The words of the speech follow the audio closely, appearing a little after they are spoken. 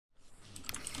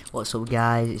What's up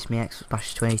guys, it's me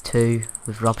X22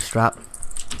 with Rob Strap.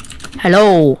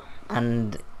 Hello.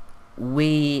 And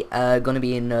we are going to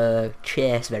be in a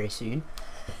chase very soon.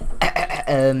 We're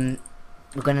going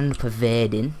to end up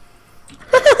evading.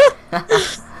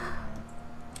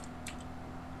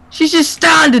 She's just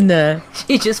standing there.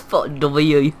 She just put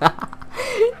W. She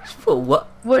put what?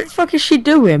 What the fuck is she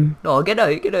doing? No, get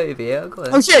out of here. Go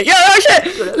on. Oh shit, yeah, oh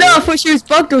shit! No, I thought she was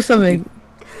bugged or something.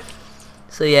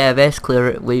 So yeah,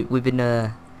 basically we've been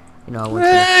you know, went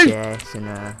to the chase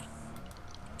and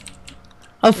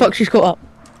Oh fuck, she's caught up.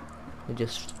 we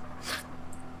just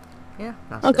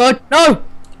that's Oh it. god, no!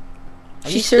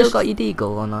 Have you still got your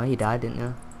deagle or no? You died, didn't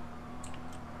you?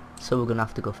 So we're gonna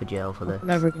have to go for jail for this.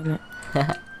 Never gonna.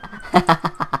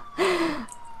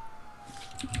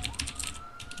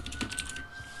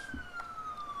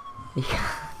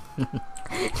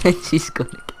 She's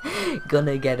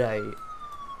gonna get out.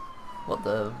 What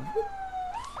the?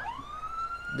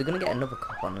 They're gonna get another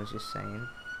cop on us, just saying.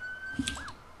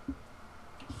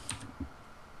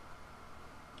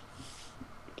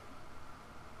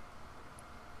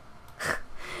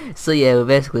 So yeah, we're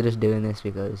basically just doing this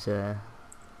because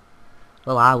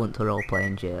well, I went to roleplay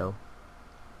in jail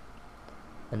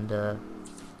and don't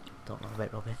know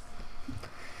about Robbie.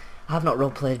 I've not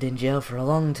roleplayed in jail for a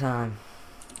long time.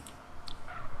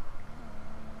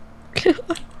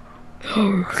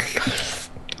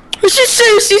 Was she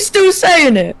seriously still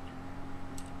saying it?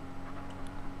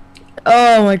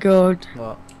 Oh my god.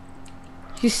 What?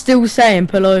 She's still saying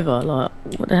pull over, like,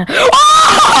 what the hell?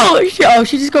 Oh shit, oh,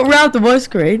 she just got round on my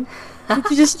screen.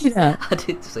 Did you just see that? I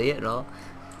didn't see it, no.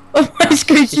 On my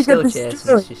screen, She's still chasing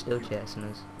us. She's still chasing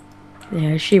us.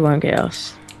 Yeah, she won't get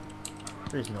us.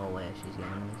 There's no way she's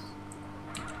getting us.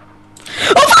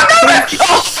 Oh fuck no!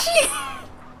 Oh shit!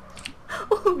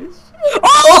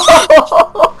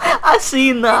 Oh! I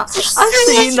seen that! I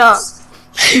seen that!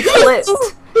 She flipped!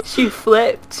 She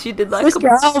flipped! She did like Let's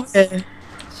get out of here.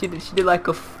 She did like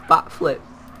a backflip.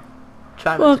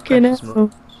 Trying not Fucking to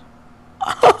hell.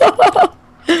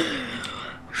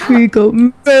 She got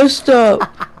messed up.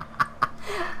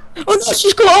 Oh no,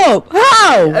 she's caught up.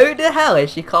 How? How the hell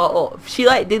is she caught up? She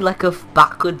like did like a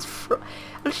backwards front,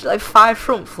 and she like 5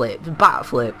 front flips, back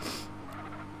flip.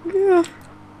 Yeah.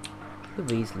 We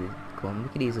could easily go on. We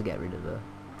could easily get rid of her.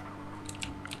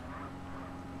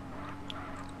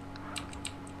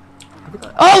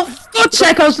 Oh, for God's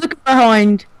sake, I was looking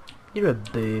behind. You're a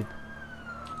boob.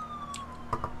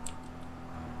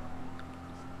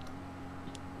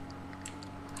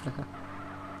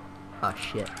 Oh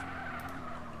shit.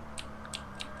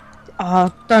 Oh,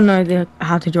 I don't know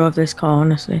how to drive this car,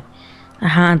 honestly. The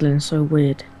handling's so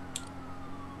weird.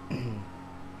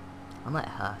 I'm like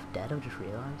half dead, I've just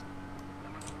realised.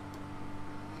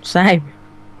 Same.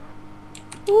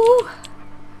 Ooh.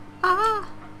 Ah.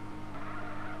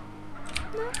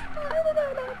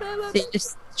 See,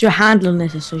 just your handling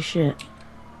this is so shit.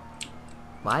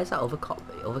 Why is that other car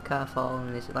falling?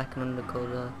 Is it like an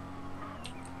undercover?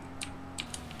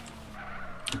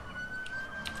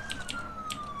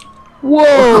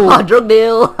 Whoa! Drug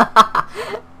deal!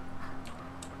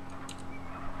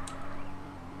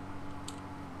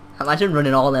 Imagine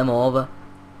running all them over.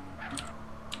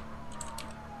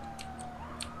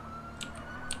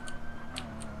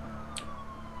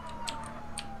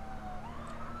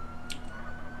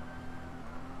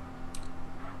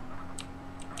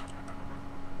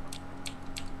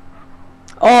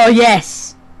 Oh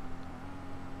yes!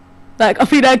 Like, I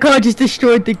think that car just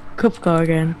destroyed the cop car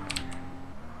again.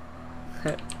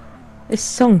 This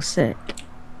song's sick.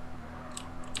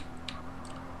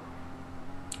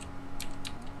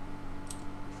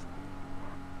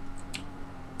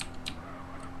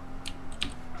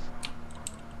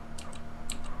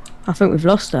 I think we've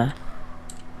lost her.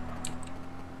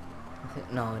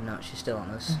 No, she's still on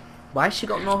us. Why has she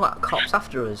got no cops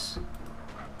after us?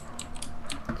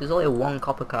 There's only one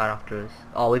copper car after us.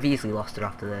 Oh, we've easily lost her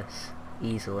after this.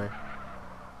 Easily.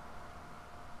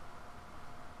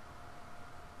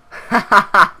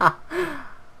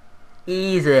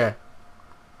 Easy.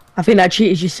 I think that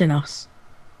cheater's just in us.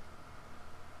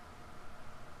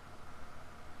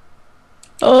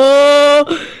 Oh,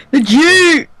 the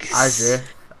Dukes!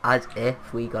 As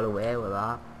if we got away with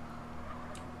that.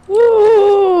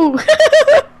 Woo!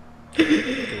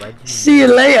 See you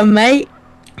later, mate.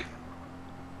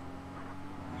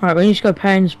 Right, we need to go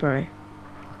Painsbury.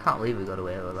 I can't believe we got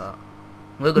away with that.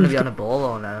 We're gonna be on a ball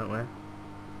all now, aren't we?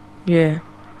 Yeah.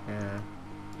 Yeah.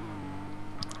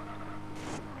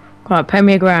 Right, pay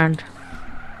me £1,000.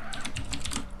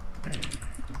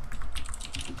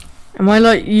 Am I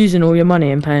like using all your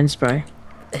money in Painsbury?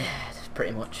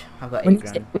 Pretty much. I've got We 8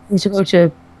 need to, grand. we need to go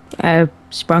to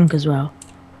Sprunk as well.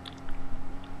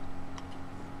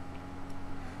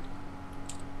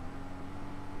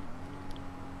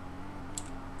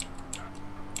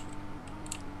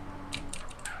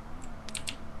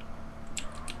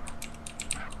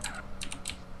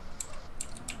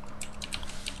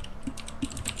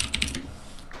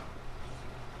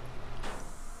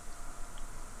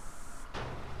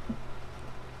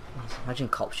 Imagine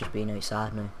cops just being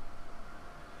outside now.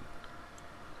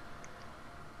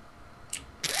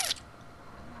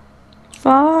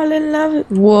 Fall in love.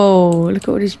 Whoa, look at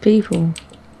all these people.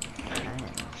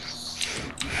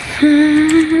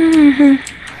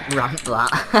 Ramp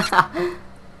that.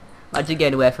 Imagine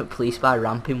getting away from police by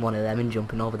ramping one of them and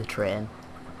jumping over the train.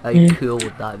 How Yeah. cool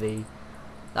would that be?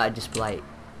 That'd just be like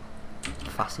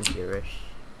Fast and Furious.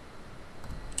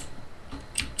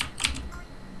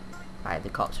 Right, the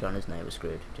cops are on us now, we're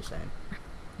screwed, just saying.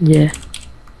 Yeah.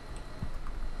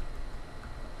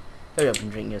 Hurry up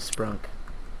and drink your sprunk.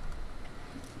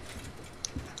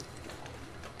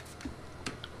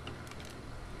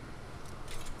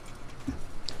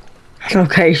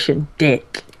 Location,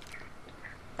 dick.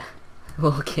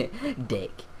 Okay,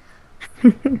 dick.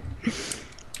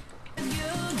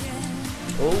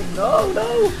 Oh, no,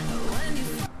 no!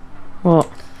 What?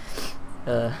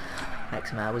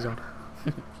 XMR was on.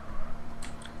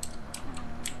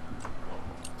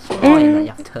 So annoying that you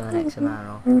have to turn XMR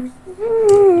off.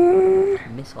 I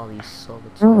miss all these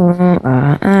solid songs.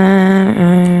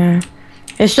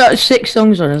 It's got 6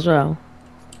 songs on as well.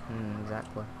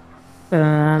 Exactly.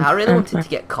 I really wanted to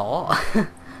get caught.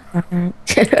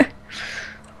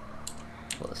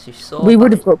 What's your so We would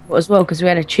bad? have got caught as well because we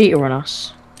had a cheater on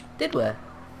us. Did we?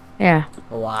 Yeah.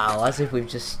 Wow, as if we've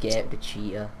just escaped a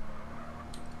cheater.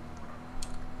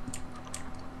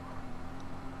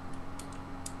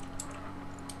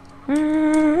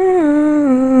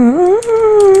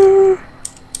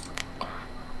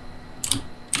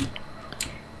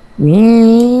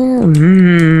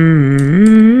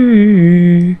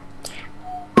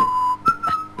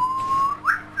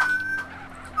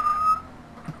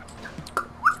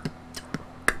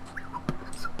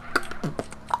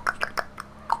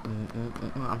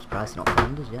 I'm surprised they're not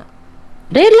found us yet.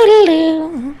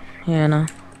 Yeah, no.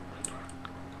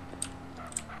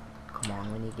 Come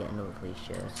on, we need to get another police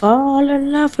shirt. Fall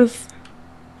in love with.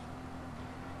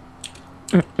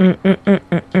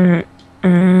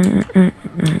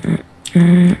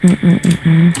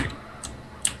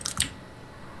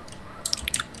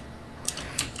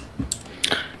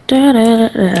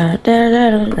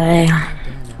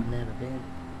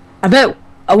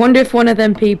 I wonder if one of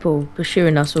them people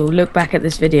pursuing us will look back at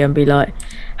this video and be like,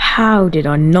 how did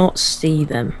I not see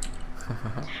them?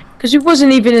 Because it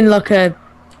wasn't even in like a,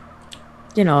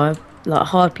 you know, like a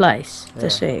hard place to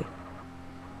see.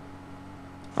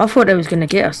 I thought they was going to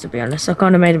get us, to be honest. I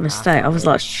kind of made a mistake. I was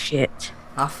like, shit.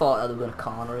 I thought they were going to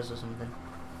corner us or something.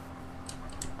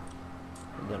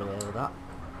 We got away with that.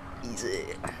 Easy.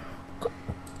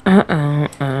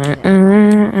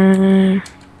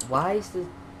 Why is the...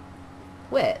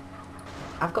 Wait.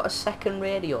 I've got a second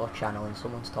radio channel and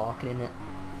someone's talking in it.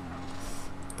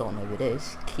 Don't know who it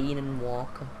is. Keenan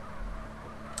Walker.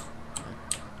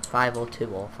 502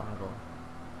 or 50.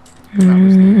 That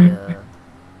was the...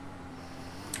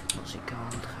 what's it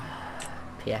called?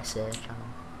 PSA channel.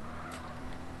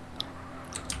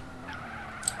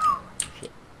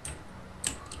 Shit.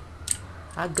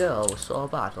 That girl was so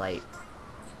bad, like...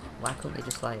 Why couldn't they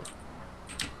just like...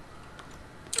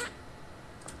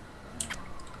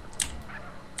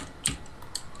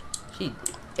 Gee,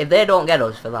 if they don't get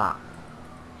us for that...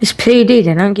 It's PD,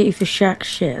 they don't get you for shack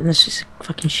shit, and this is a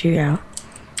fucking shootout.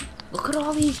 Look at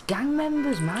all these gang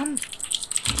members, man.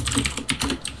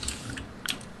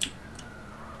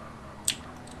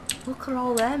 Look at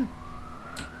all them.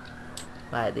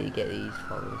 Right, do you get these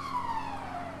followers?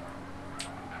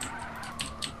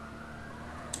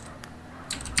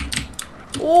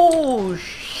 Oh,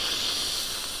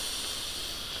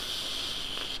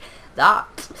 that.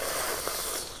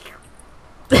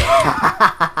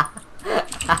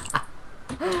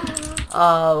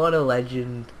 Oh, what a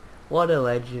legend. What a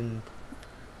legend.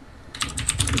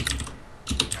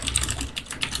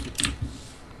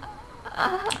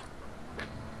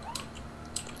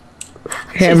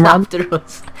 She's after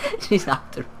us. She's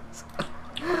after us.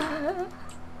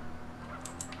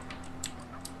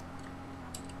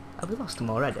 Have we lost them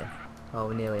already? Oh,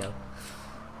 we nearly have.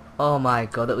 Oh my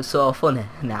god, that was so funny.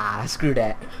 Nah, screw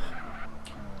that.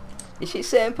 Is she the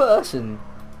same person?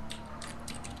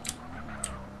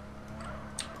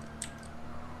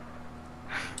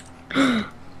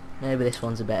 Maybe this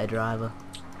one's a better driver.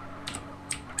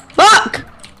 Fuck!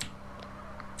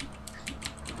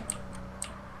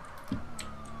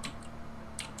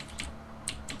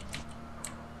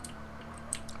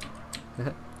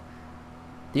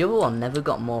 The other one never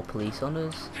got more police on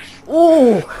us.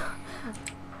 Oh!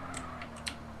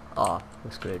 Oh,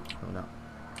 we're screwed. Oh no.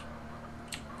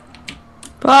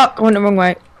 Fuck! I went the wrong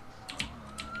way.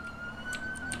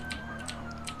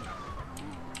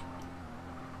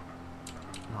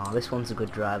 Oh, this one's a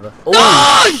good driver.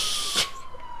 Oh!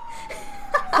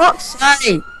 Fuck's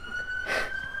sake!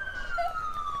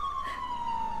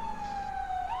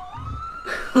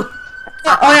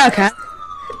 Oh yeah, okay.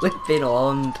 We've been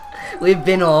owned. We've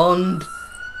been owned.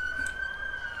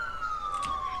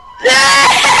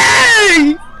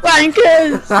 Yay!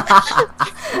 Wankers!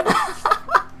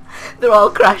 They're all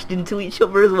crashed into each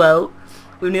other as well.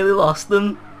 We nearly lost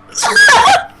them.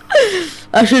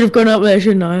 I should have gone up there,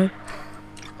 shouldn't I?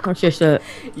 That's just it.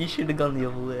 You should have gone the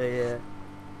other way, yeah.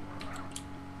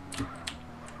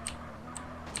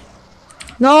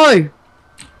 No!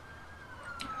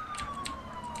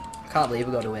 Can't believe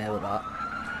we got away with that.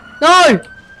 No!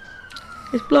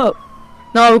 It's blocked.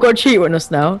 No, we've got a cheater on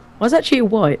us now. Why is that cheater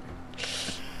white?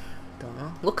 Don't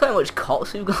know. Look how much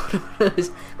cops we've got on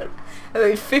us.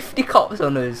 About 50 cops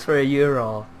on us for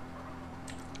 €1.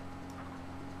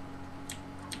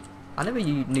 I never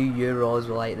knew Euros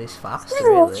were like this fast,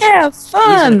 really. Yeah, He's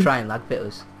fun! gonna try and lag pit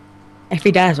us. If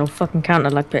he does, I'll fucking counter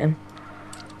lag pit him.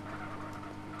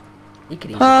 He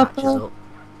could easily patch us Purple. up.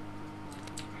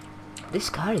 This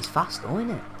car is fast though,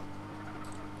 isn't it?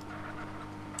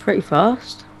 Pretty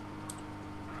fast.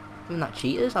 Even that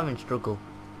cheater's having struggle.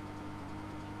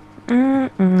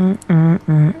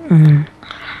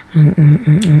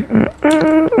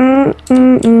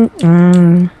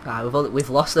 We've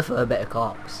lost a fair bit of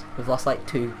cops. We've lost like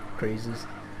 2 cruisers.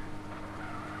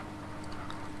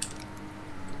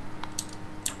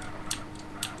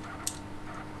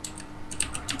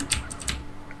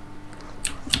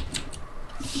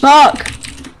 Fuck!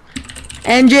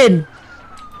 Engine!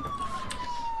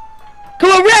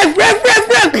 Come on, rev!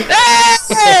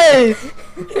 Hey!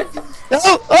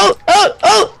 Oh!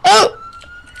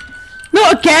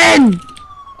 Not again!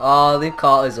 Oh, they've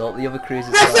caught us up. The other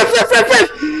cruisers. Rev!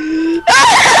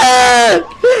 Ah!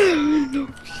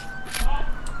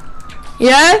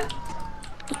 Yeah?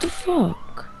 What the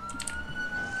fuck?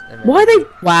 Why are they?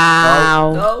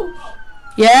 Wow. Go!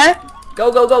 Yeah?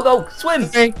 Go! Swim!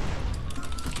 Okay.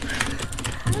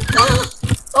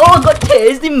 Oh, I got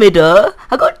tased in midair.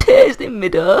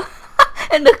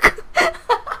 And the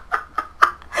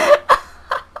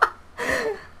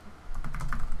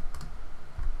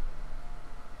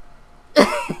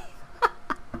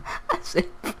That's it.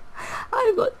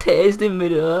 I got tased in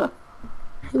midair.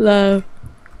 Hello.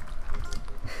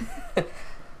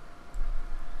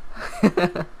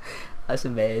 That's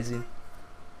amazing.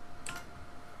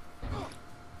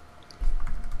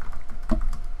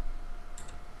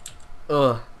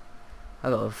 Oh, I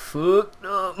got fucked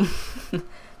up.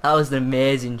 That was an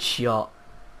amazing shot.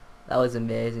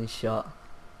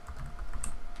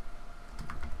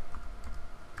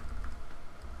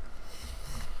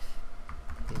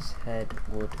 His head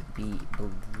would be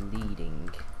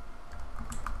bleeding.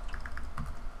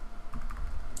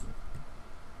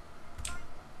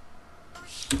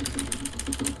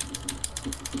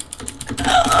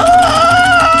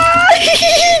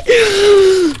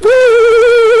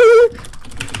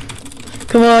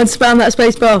 Come on, spam that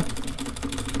space bar.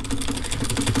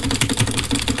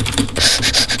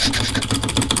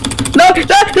 No, please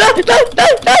no, no.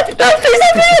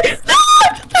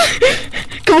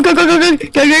 Come on, go.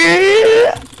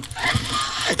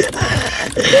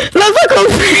 No, fuck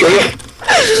off.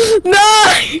 No.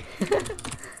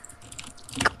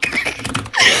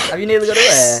 Have you nearly got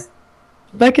away?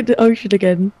 Back in the ocean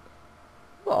again.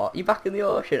 What? You back in the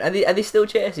ocean? Are they still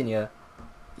chasing you?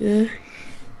 Yeah.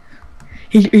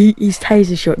 His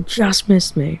taser shot just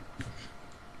missed me.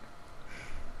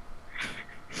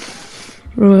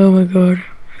 Oh my god.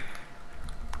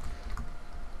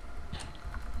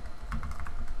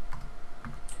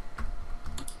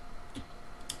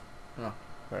 Oh,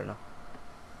 fair enough.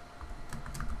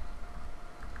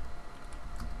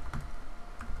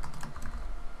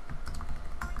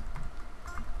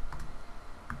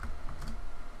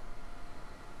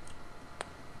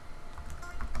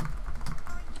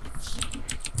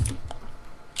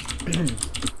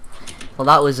 Well,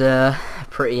 that was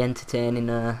pretty entertaining.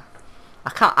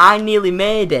 I nearly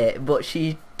made it, but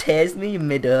she tased me in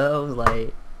mid-air. I was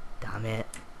like, damn it.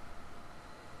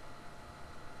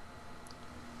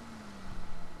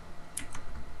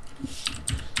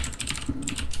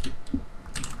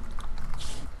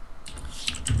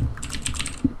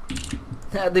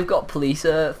 They've got police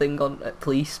thing on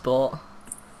police sport.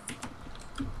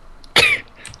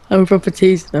 I'm proper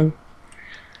teasing them.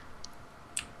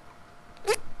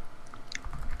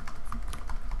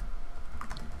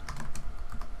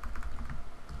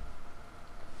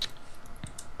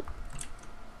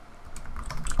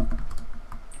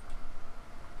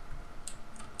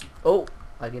 Oh,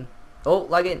 lagging. Oh,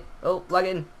 lagging. Oh,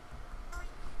 lagging.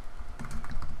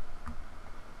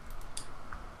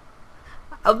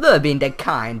 I've never been dead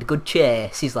kind. Good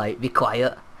chase. He's like, be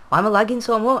quiet. Why am I lagging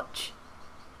so much?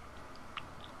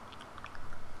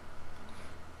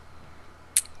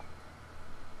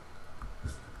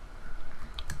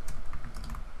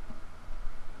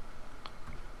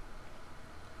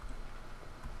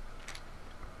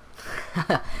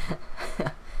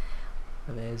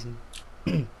 Amazing.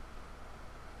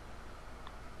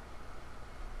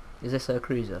 Is this a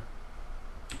cruiser?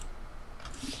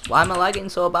 Why am I lagging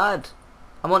so bad?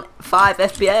 I'm on 5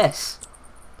 FPS.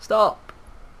 Stop.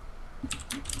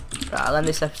 Right, I'll end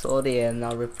this episode here and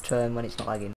I'll return when it's not lagging.